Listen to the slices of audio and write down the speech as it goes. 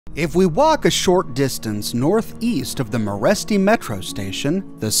If we walk a short distance northeast of the Meresti metro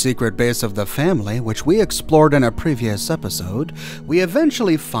station, the secret base of the family, which we explored in a previous episode, we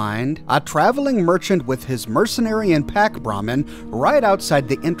eventually find a traveling merchant with his mercenary and pack Brahmin right outside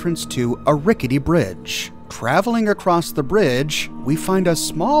the entrance to a rickety bridge. Traveling across the bridge, we find a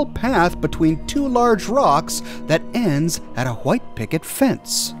small path between two large rocks that ends at a white picket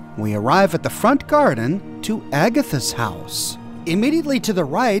fence. We arrive at the front garden to Agatha's house. Immediately to the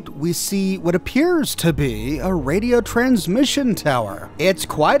right, we see what appears to be a radio transmission tower. It's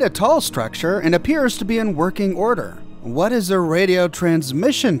quite a tall structure and appears to be in working order. What is a radio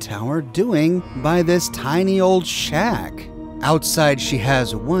transmission tower doing by this tiny old shack? Outside, she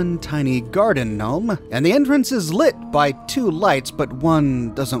has one tiny garden gnome, and the entrance is lit by two lights, but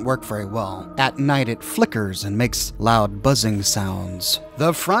one doesn't work very well. At night, it flickers and makes loud buzzing sounds.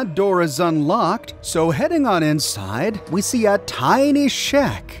 The front door is unlocked, so heading on inside, we see a tiny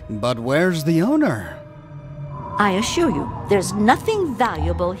shack. But where's the owner? I assure you, there's nothing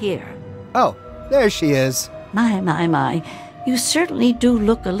valuable here. Oh, there she is. My. You certainly do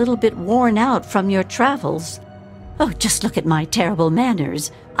look a little bit worn out from your travels. Oh, just look at my terrible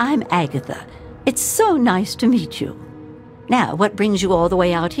manners. I'm Agatha. It's so nice to meet you. Now, what brings you all the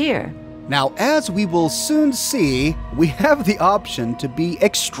way out here? Now, as we will soon see, we have the option to be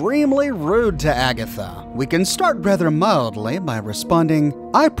extremely rude to Agatha. We can start rather mildly by responding,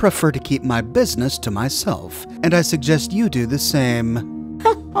 "I prefer to keep my business to myself, and I suggest you do the same."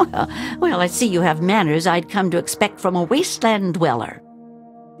 Well, I see you have manners I'd come to expect from a wasteland dweller.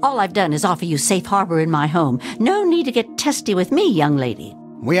 All I've done is offer you safe harbor in my home. No need to get testy with me, young lady.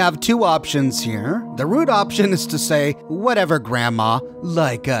 We have two options here. The rude option is to say, "Whatever, Grandma,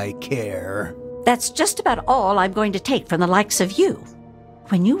 like I care." That's just about all I'm going to take from the likes of you.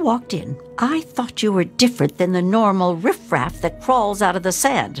 When you walked in, I thought you were different than the normal riffraff that crawls out of the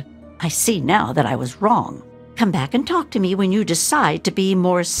sand. I see now that I was wrong. Come back and talk to me when you decide to be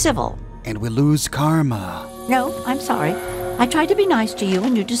more civil. And we lose karma. No, I'm sorry. I tried to be nice to you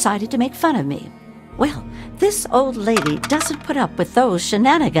and you decided to make fun of me. Well, this old lady doesn't put up with those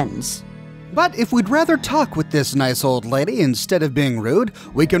shenanigans. But if we'd rather talk with this nice old lady instead of being rude,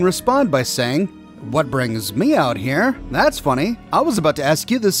 we can respond by saying, "What brings me out here? That's funny. I was about to ask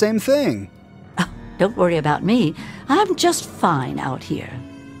you the same thing." Oh, don't worry about me. I'm just fine out here.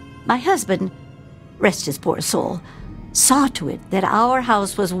 My husband, rest his poor soul, saw to it that our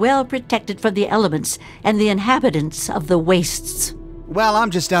house was well protected from the elements and the inhabitants of the wastes. Well, I'm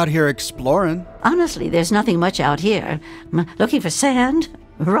just out here exploring. Honestly, there's nothing much out here. Looking for sand,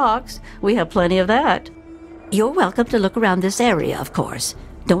 rocks, we have plenty of that. You're welcome to look around this area, of course.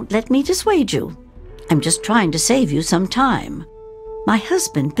 Don't let me dissuade you. I'm just trying to save you some time. My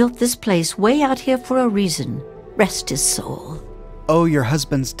husband built this place way out here for a reason. Rest his soul. Oh, your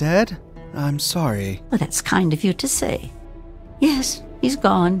husband's dead? I'm sorry. Well, that's kind of you to say. Yes, he's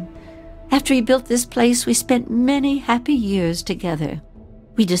gone. After he built this place, we spent many happy years together.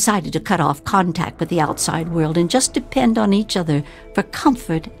 We decided to cut off contact with the outside world and just depend on each other for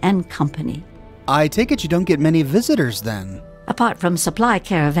comfort and company. I take it you don't get many visitors then? Apart from supply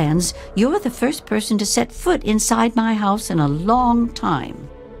caravans, you're the first person to set foot inside my house in a long time.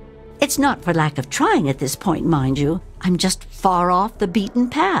 It's not for lack of trying at this point, mind you. I'm just far off the beaten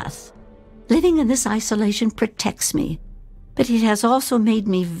path. Living in this isolation protects me, but it has also made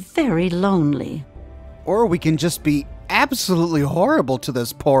me very lonely. Or we can just be absolutely horrible to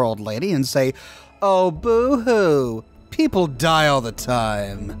this poor old lady and say, "Oh, boo-hoo, people die all the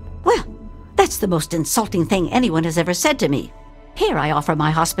time." Well, that's the most insulting thing anyone has ever said to me. Here I offer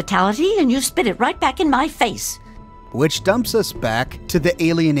my hospitality, and you spit it right back in my face. Which dumps us back to the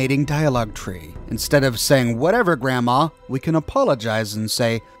alienating dialogue tree. Instead of saying, "Whatever, Grandma," we can apologize and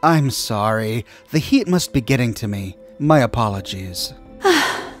say, "I'm sorry. The heat must be getting to me. My apologies."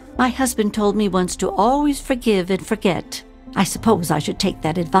 My husband told me once to always forgive and forget. I suppose I should take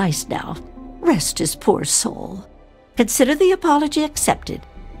that advice now. Rest his poor soul. Consider the apology accepted,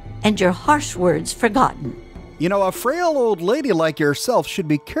 and your harsh words forgotten. You know, a frail old lady like yourself should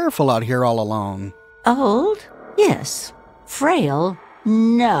be careful out here all alone. Old? Yes. Frail?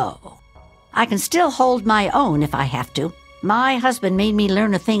 No. I can still hold my own if I have to. My husband made me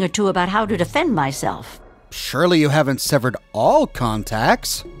learn a thing or two about how to defend myself. Surely you haven't severed all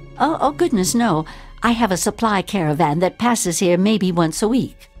contacts. Oh, goodness, no. I have a supply caravan that passes here maybe once a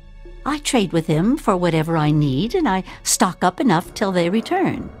week. I trade with them for whatever I need, and I stock up enough till they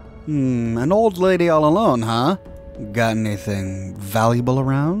return. An old lady all alone, huh? Got anything valuable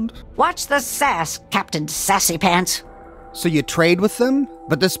around? Watch the sass, Captain Sassy Pants. So you trade with them?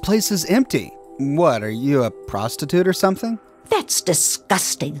 But this place is empty. What, are you a prostitute or something? That's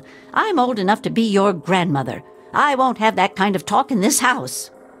disgusting. I'm old enough to be your grandmother. I won't have that kind of talk in this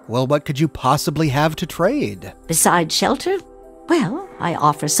house. Well, what could you possibly have to trade? Besides shelter? Well, I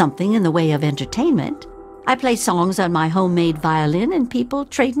offer something in the way of entertainment. I play songs on my homemade violin and people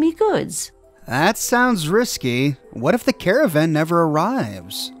trade me goods. That sounds risky. What if the caravan never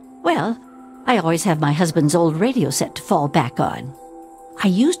arrives? Well, I always have my husband's old radio set to fall back on. I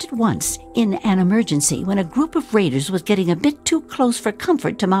used it once in an emergency when a group of raiders was getting a bit too close for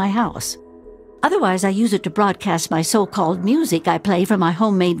comfort to my house. Otherwise, I use it to broadcast my so-called music I play from my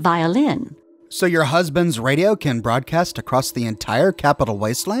homemade violin. So your husband's radio can broadcast across the entire Capital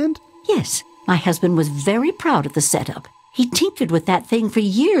Wasteland? Yes, my husband was very proud of the setup. He tinkered with that thing for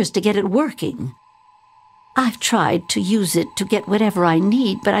years to get it working. I've tried to use it to get whatever I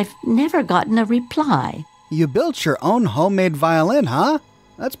need, but I've never gotten a reply. You built your own homemade violin, huh?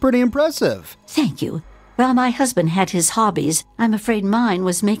 That's pretty impressive. Thank you. Well, my husband had his hobbies. I'm afraid mine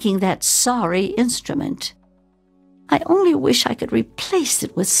was making that sorry instrument. I only wish I could replace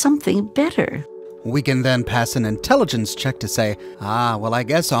it with something better. We can then pass an intelligence check to say, well, I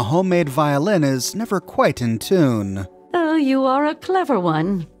guess a homemade violin is never quite in tune. Oh, you are a clever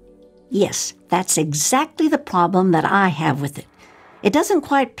one. Yes, that's exactly the problem that I have with it. It doesn't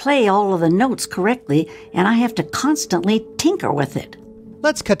quite play all of the notes correctly, and I have to constantly tinker with it.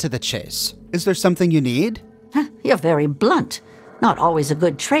 Let's cut to the chase. Is there something you need? You're very blunt. Not always a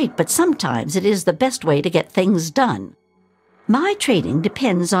good trait, but sometimes it is the best way to get things done. My trading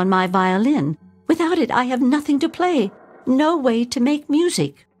depends on my violin. Without it, I have nothing to play, no way to make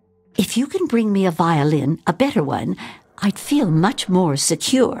music. If you can bring me a violin, a better one, I'd feel much more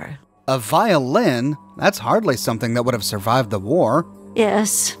secure. A violin? That's hardly something that would have survived the war.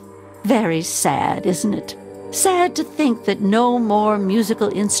 Yes, very sad, isn't it? Sad to think that no more musical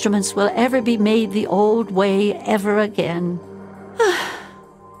instruments will ever be made the old way ever again.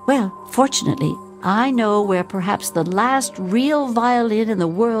 Well, fortunately, I know where perhaps the last real violin in the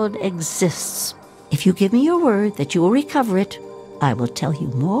world exists. If you give me your word that you will recover it, I will tell you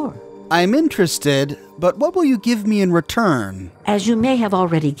more. I'm interested, but what will you give me in return? As you may have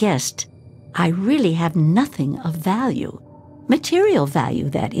already guessed, I really have nothing of value. Material value,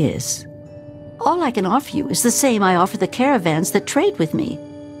 that is. All I can offer you is the same I offer the caravans that trade with me.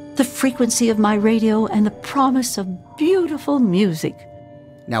 The frequency of my radio and the promise of beautiful music.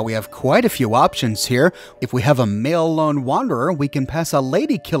 Now we have quite a few options here. If we have a male lone wanderer, we can pass a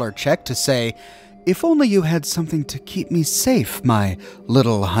lady killer check to say, if only you had something to keep me safe, my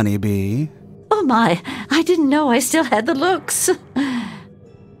little honeybee. Oh my, I didn't know I still had the looks.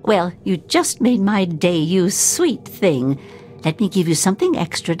 Well, you just made my day, you sweet thing. Let me give you something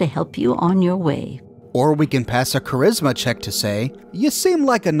extra to help you on your way. Or we can pass a charisma check to say, you seem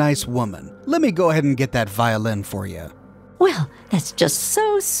like a nice woman. Let me go ahead and get that violin for you. Well, that's just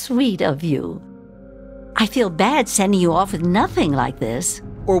so sweet of you. I feel bad sending you off with nothing like this.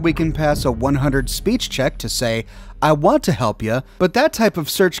 Or we can pass a 100 speech check to say, I want to help you, but that type of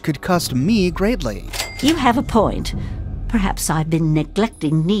search could cost me greatly. You have a point. Perhaps I've been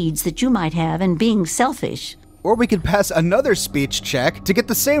neglecting needs that you might have and being selfish. Or we could pass another speech check to get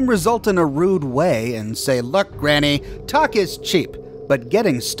the same result in a rude way and say, look, Granny, talk is cheap, but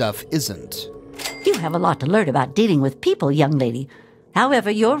getting stuff isn't. You have a lot to learn about dealing with people, young lady.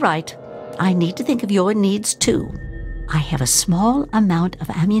 However, you're right. I need to think of your needs, too. I have a small amount of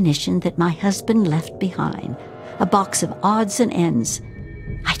ammunition that my husband left behind, a box of odds and ends.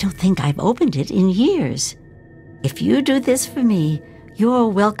 I don't think I've opened it in years. If you do this for me, you're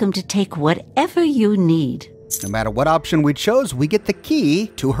welcome to take whatever you need. No matter what option we chose, we get the key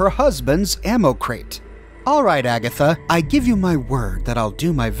to her husband's ammo crate. All right, Agatha, I give you my word that I'll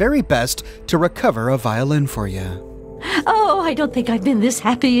do my very best to recover a violin for you. Oh, I don't think I've been this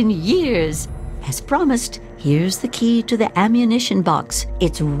happy in years. As promised, here's the key to the ammunition box.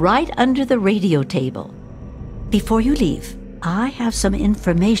 It's right under the radio table. Before you leave, I have some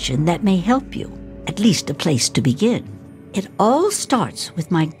information that may help you, at least a place to begin. It all starts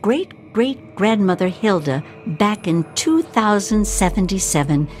with my great-great-grandmother Hilda back in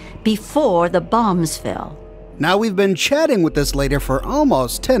 2077, before the bombs fell. Now we've been chatting with this lady for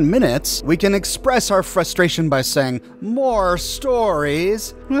almost 10 minutes. We can express our frustration by saying, more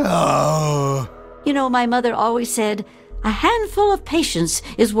stories. Oh. You know, my mother always said, a handful of patience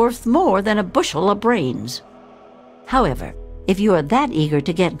is worth more than a bushel of brains. However, if you are that eager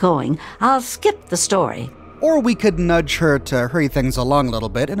to get going, I'll skip the story. Or we could nudge her to hurry things along a little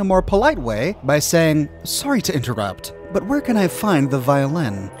bit in a more polite way by saying, sorry to interrupt, but where can I find the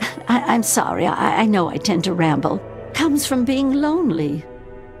violin? I'm sorry, I know I tend to ramble. Comes from being lonely.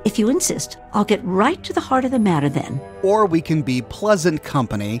 If you insist, I'll get right to the heart of the matter then. Or we can be pleasant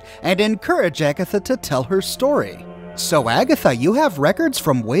company and encourage Agatha to tell her story. So Agatha, you have records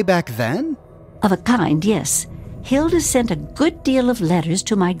from way back then? Of a kind, yes. Hilda sent a good deal of letters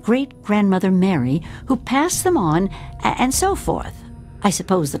to my great-grandmother Mary, who passed them on, and so forth. I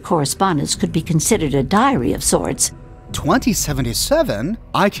suppose the correspondence could be considered a diary of sorts. 2077?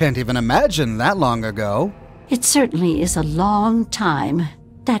 I can't even imagine that long ago. It certainly is a long time.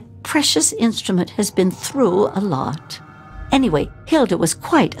 That precious instrument has been through a lot. Anyway, Hilda was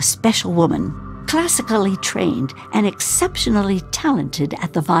quite a special woman, classically trained and exceptionally talented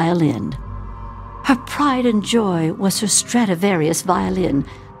at the violin. Her pride and joy was her Stradivarius violin.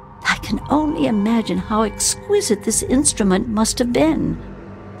 I can only imagine how exquisite this instrument must have been.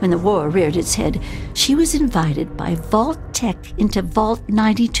 When the war reared its head, she was invited by Vault Tech into Vault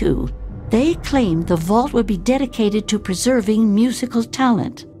 92. They claimed the vault would be dedicated to preserving musical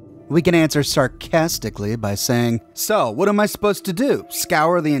talent. We can answer sarcastically by saying, "So, what am I supposed to do?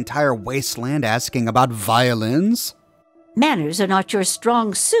 Scour the entire wasteland asking about violins?" Manners are not your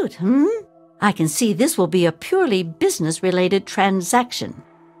strong suit, I can see this will be a purely business-related transaction.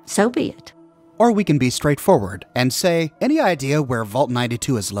 So be it. Or we can be straightforward and say, "Any idea where Vault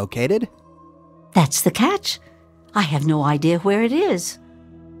 92 is located?" That's the catch. I have no idea where it is.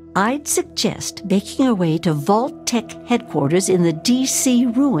 I'd suggest making our way to Vault Tech headquarters in the DC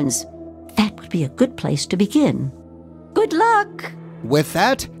ruins. That would be a good place to begin. Good luck! With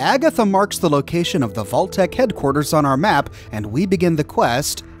that, Agatha marks the location of the Vault Tech headquarters on our map, and we begin the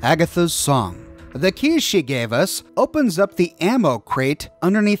quest, Agatha's Song. The keys she gave us opens up the ammo crate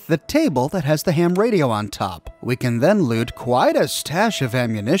underneath the table that has the ham radio on top. We can then loot quite a stash of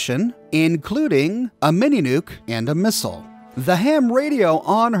ammunition, including a mini-nuke and a missile. The ham radio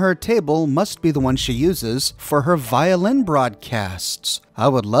on her table must be the one she uses for her violin broadcasts. I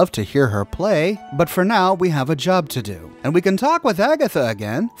would love to hear her play, but for now we have a job to do. And we can talk with Agatha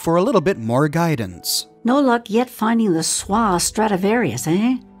again for a little bit more guidance. No luck yet finding the Schwa Stradivarius,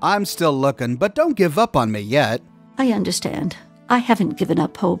 eh? I'm still looking, but don't give up on me yet. I understand. I haven't given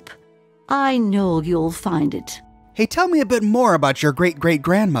up hope. I know you'll find it. Hey, tell me a bit more about your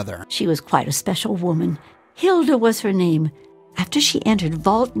great-great-grandmother. She was quite a special woman. Hilda was her name. After she entered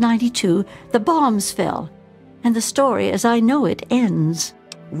Vault 92, the bombs fell, and the story as I know it ends.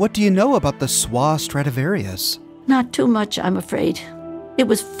 What do you know about the Schwa Stradivarius? Not too much, I'm afraid. It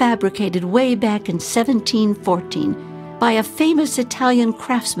was fabricated way back in 1714 by a famous Italian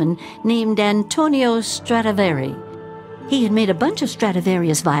craftsman named Antonio Stradivari. He had made a bunch of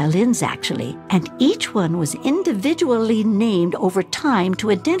Stradivarius violins, actually, and each one was individually named over time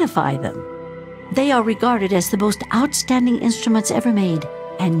to identify them. They are regarded as the most outstanding instruments ever made,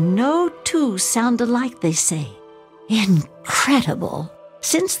 and no two sound alike, they say. Incredible!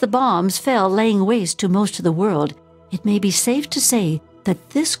 Since the bombs fell laying waste to most of the world, it may be safe to say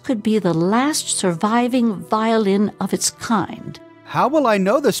that this could be the last surviving violin of its kind. How will I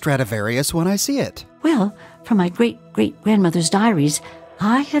know the Stradivarius when I see it? Well, from my great-great-grandmother's diaries,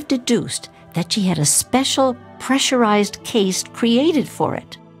 I have deduced that she had a special pressurized case created for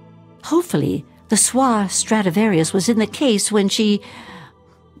it. Hopefully, the Schwa Stradivarius was in the case when she...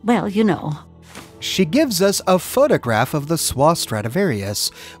 well, you know. She gives us a photograph of the Schwa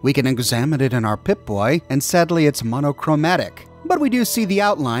Stradivarius. We can examine it in our Pip-Boy, and sadly it's monochromatic. But we do see the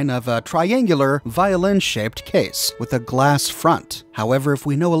outline of a triangular, violin-shaped case with a glass front. However, if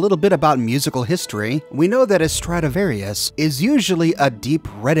we know a little bit about musical history, we know that a Stradivarius is usually a deep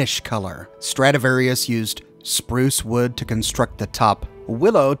reddish color. Stradivarius used spruce wood to construct the top,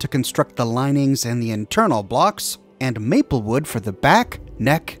 willow to construct the linings and the internal blocks, and maple wood for the back,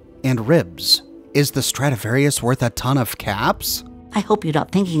 neck, and ribs. Is the Stradivarius worth a ton of caps? I hope you're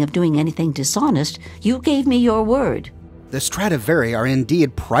not thinking of doing anything dishonest. You gave me your word. The Stradivari are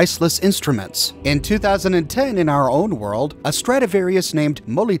indeed priceless instruments. In 2010, in our own world, a Stradivarius named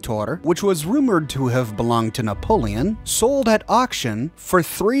Molitor, which was rumored to have belonged to Napoleon, sold at auction for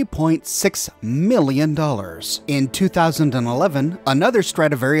 $3.6 million. In 2011, another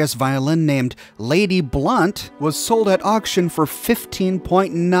Stradivarius violin named Lady Blunt was sold at auction for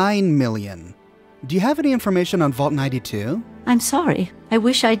 $15.9 million. Do you have any information on Vault 92? I'm sorry. I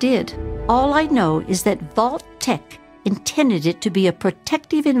wish I did. All I know is that Vault Tech intended it to be a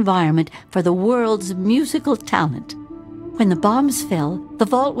protective environment for the world's musical talent. When the bombs fell, the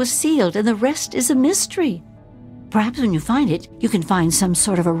vault was sealed and the rest is a mystery. Perhaps when you find it, you can find some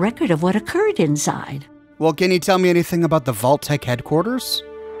sort of a record of what occurred inside. Well, can you tell me anything about the Vault Tech headquarters?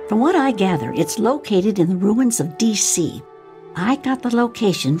 From what I gather, it's located in the ruins of DC. I got the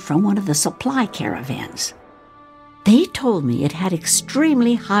location from one of the supply caravans. They told me it had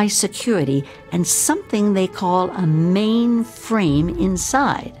extremely high security and something they call a mainframe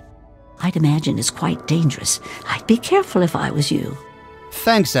inside. I'd imagine it's quite dangerous. I'd be careful if I was you.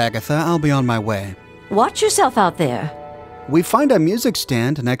 Thanks, Agatha. I'll be on my way. Watch yourself out there. We find a music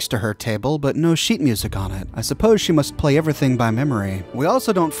stand next to her table, but no sheet music on it. I suppose she must play everything by memory. We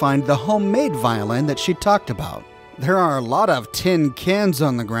also don't find the homemade violin that she talked about. There are a lot of tin cans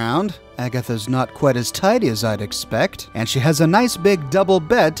on the ground. Agatha's not quite as tidy as I'd expect, and she has a nice big double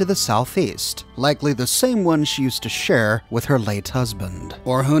bed to the southeast, likely the same one she used to share with her late husband.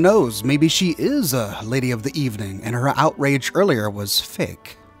 Or who knows, maybe she is a lady of the evening and her outrage earlier was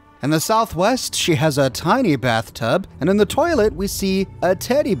fake. In the southwest, she has a tiny bathtub, and in the toilet we see a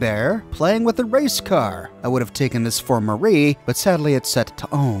teddy bear playing with a race car. I would have taken this for Marie, but sadly it's set to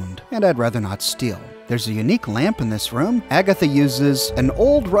owned, and I'd rather not steal. There's a unique lamp in this room. Agatha uses an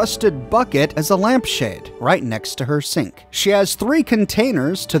old rusted bucket as a lampshade right next to her sink. She has 3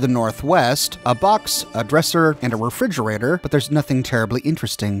 containers to the northwest, a box, a dresser, and a refrigerator, but there's nothing terribly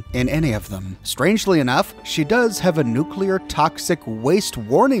interesting in any of them. Strangely enough, she does have a nuclear toxic waste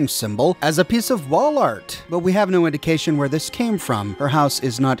warning symbol as a piece of wall art, but we have no indication where this came from. Her house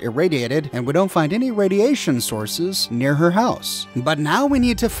is not irradiated, and we don't find any radiation sources near her house. But now we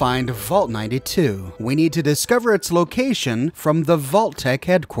need to find Vault 92. We need to discover its location from the Vault-Tec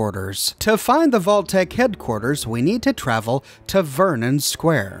headquarters. To find the Vault-Tec headquarters, we need to travel to Vernon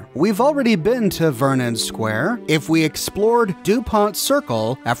Square. We've already been to Vernon Square if we explored DuPont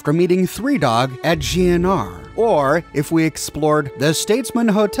Circle after meeting Three Dog at GNR, or if we explored the Statesman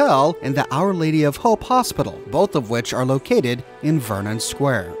Hotel and the Our Lady of Hope Hospital, both of which are located in Vernon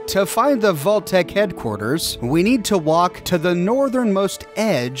Square. To find the Vault-Tec headquarters, we need to walk to the northernmost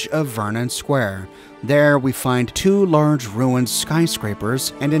edge of Vernon Square. There we find 2 large ruined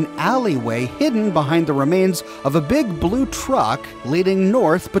skyscrapers and an alleyway hidden behind the remains of a big blue truck leading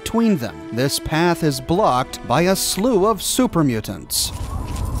north between them. This path is blocked by a slew of super mutants.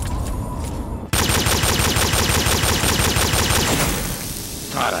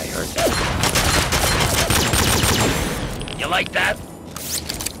 Thought I heard that. You like that?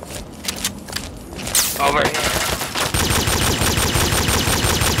 Over here.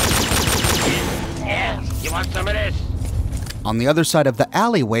 Yeah, you want some of this? On the other side of the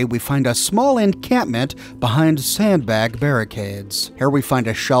alleyway, we find a small encampment behind sandbag barricades. Here we find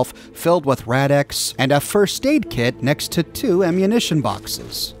a shelf filled with Rad-X and a first aid kit next to 2 ammunition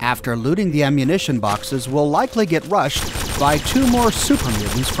boxes. After looting the ammunition boxes, we'll likely get rushed by 2 more super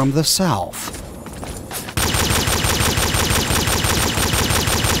mutants from the south.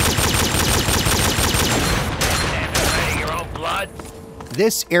 Your own blood?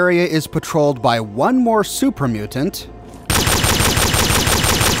 This area is patrolled by 1 more super mutant,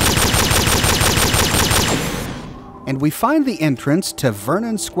 and we find the entrance to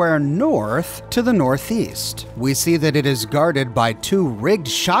Vernon Square North to the northeast. We see that it is guarded by 2 rigged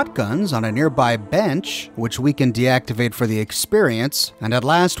shotguns on a nearby bench, which we can deactivate for the experience, and at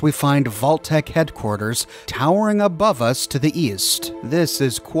last we find Vault-Tec headquarters towering above us to the east. This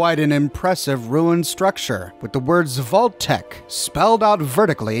is quite an impressive ruined structure, with the words Vault-Tec spelled out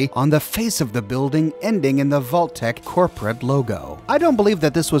vertically on the face of the building, ending in the Vault-Tec corporate logo. I don't believe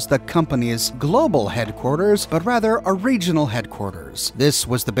that this was the company's global headquarters, but rather a regional headquarters. This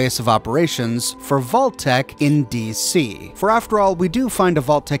was the base of operations for Vault-Tec in DC. For after all, we do find a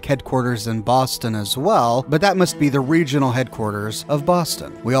Vault-Tec headquarters in Boston as well, but that must be the regional headquarters of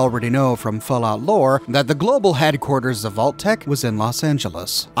Boston. We already know from Fallout lore that the global headquarters of Vault-Tec was in Los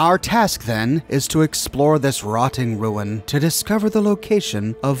Angeles. Our task then is to explore this rotting ruin to discover the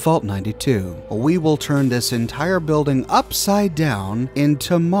location of Vault 92. We will turn this entire building upside down in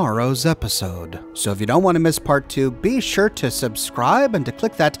tomorrow's episode. So if you don't want to miss part 2, be sure to subscribe and to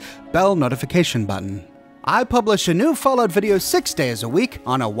click that bell notification button. I publish a new Fallout video 6 days a week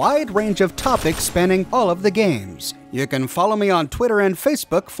on a wide range of topics spanning all of the games. You can follow me on Twitter and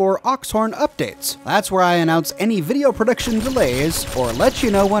Facebook for Oxhorn updates. That's where I announce any video production delays or let you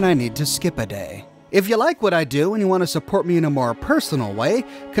know when I need to skip a day. If you like what I do and you want to support me in a more personal way,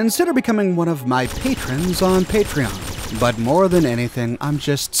 consider becoming one of my patrons on Patreon. But more than anything, I'm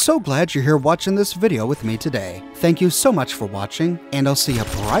just so glad you're here watching this video with me today. Thank you so much for watching, and I'll see you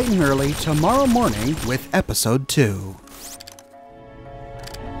bright and early tomorrow morning with episode 2.